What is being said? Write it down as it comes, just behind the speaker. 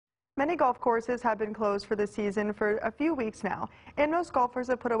Many golf courses have been closed for the season for a few weeks now, and most golfers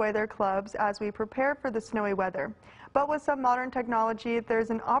have put away their clubs as we prepare for the snowy weather. But with some modern technology, there's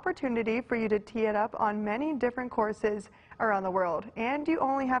an opportunity for you to tee it up on many different courses around the world, and you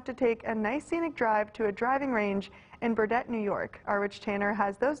only have to take a nice scenic drive to a driving range in Burdett, New York. Our Rich Tanner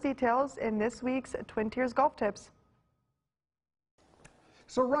has those details in this week's Twin Tiers Golf Tips.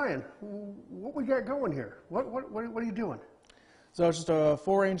 So Ryan, what we got going here? What are you doing? So it's just a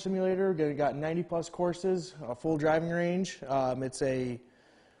full-range simulator. Got 90-plus courses, a full driving range. It's pretty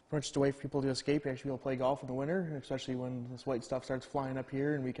much just a way for people to escape, actually be able to play golf in the winter, especially when this white stuff starts flying up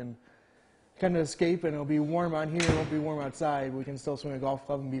here, and we can kind of escape, and it'll be warm on here, it won't be warm outside. We can still swing a golf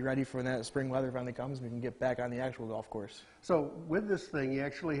club and be ready for when that spring weather finally comes, and we can get back on the actual golf course. So with this thing, you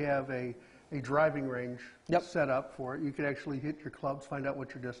actually have a driving range set up for it. You can actually hit your clubs, find out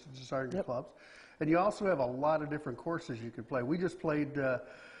what your distances are in your clubs. And you also have a lot of different courses you can play. We just played,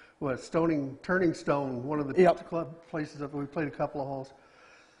 Turning Stone, one of the club places that we played a couple of holes.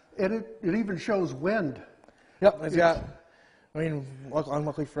 And it even shows wind. Yep,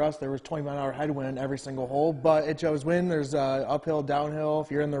 unluckily for us, there was 20-mile-an-hour headwind every single hole, but it shows wind. There's uphill, downhill.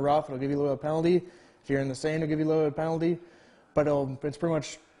 If you're in the rough, it'll give you a little penalty. If you're in the sand, it'll give you a little penalty. But it's pretty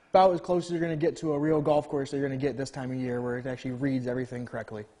much about as close as you're going to get to a real golf course that you're going to get this time of year, where it actually reads everything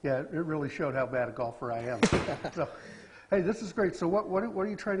correctly. Yeah, it really showed how bad a golfer I am. So, hey, this is great. So what are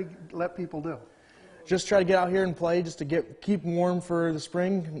you trying to let people do? Just try to get out here and play, just to keep warm for the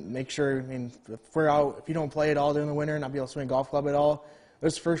spring. Make sure, if you don't play at all during the winter and not be able to swing a golf club at all,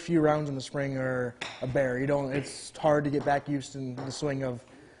 those first few rounds in the spring are a bear. It's hard to get back used to the swing of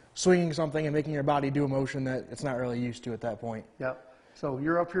swinging something and making your body do a motion that it's not really used to at that point. Yep. So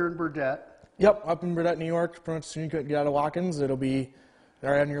you're up here in Burdett. Yep, up in Burdett, New York. Pretty much as soon as you get out of Watkins, it'll be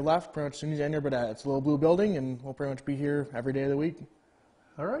right on your left. Pretty much as soon as you enter Burdett. It's a little blue building, and we'll pretty much be here every day of the week.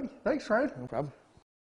 All right. Thanks, Ryan. No problem.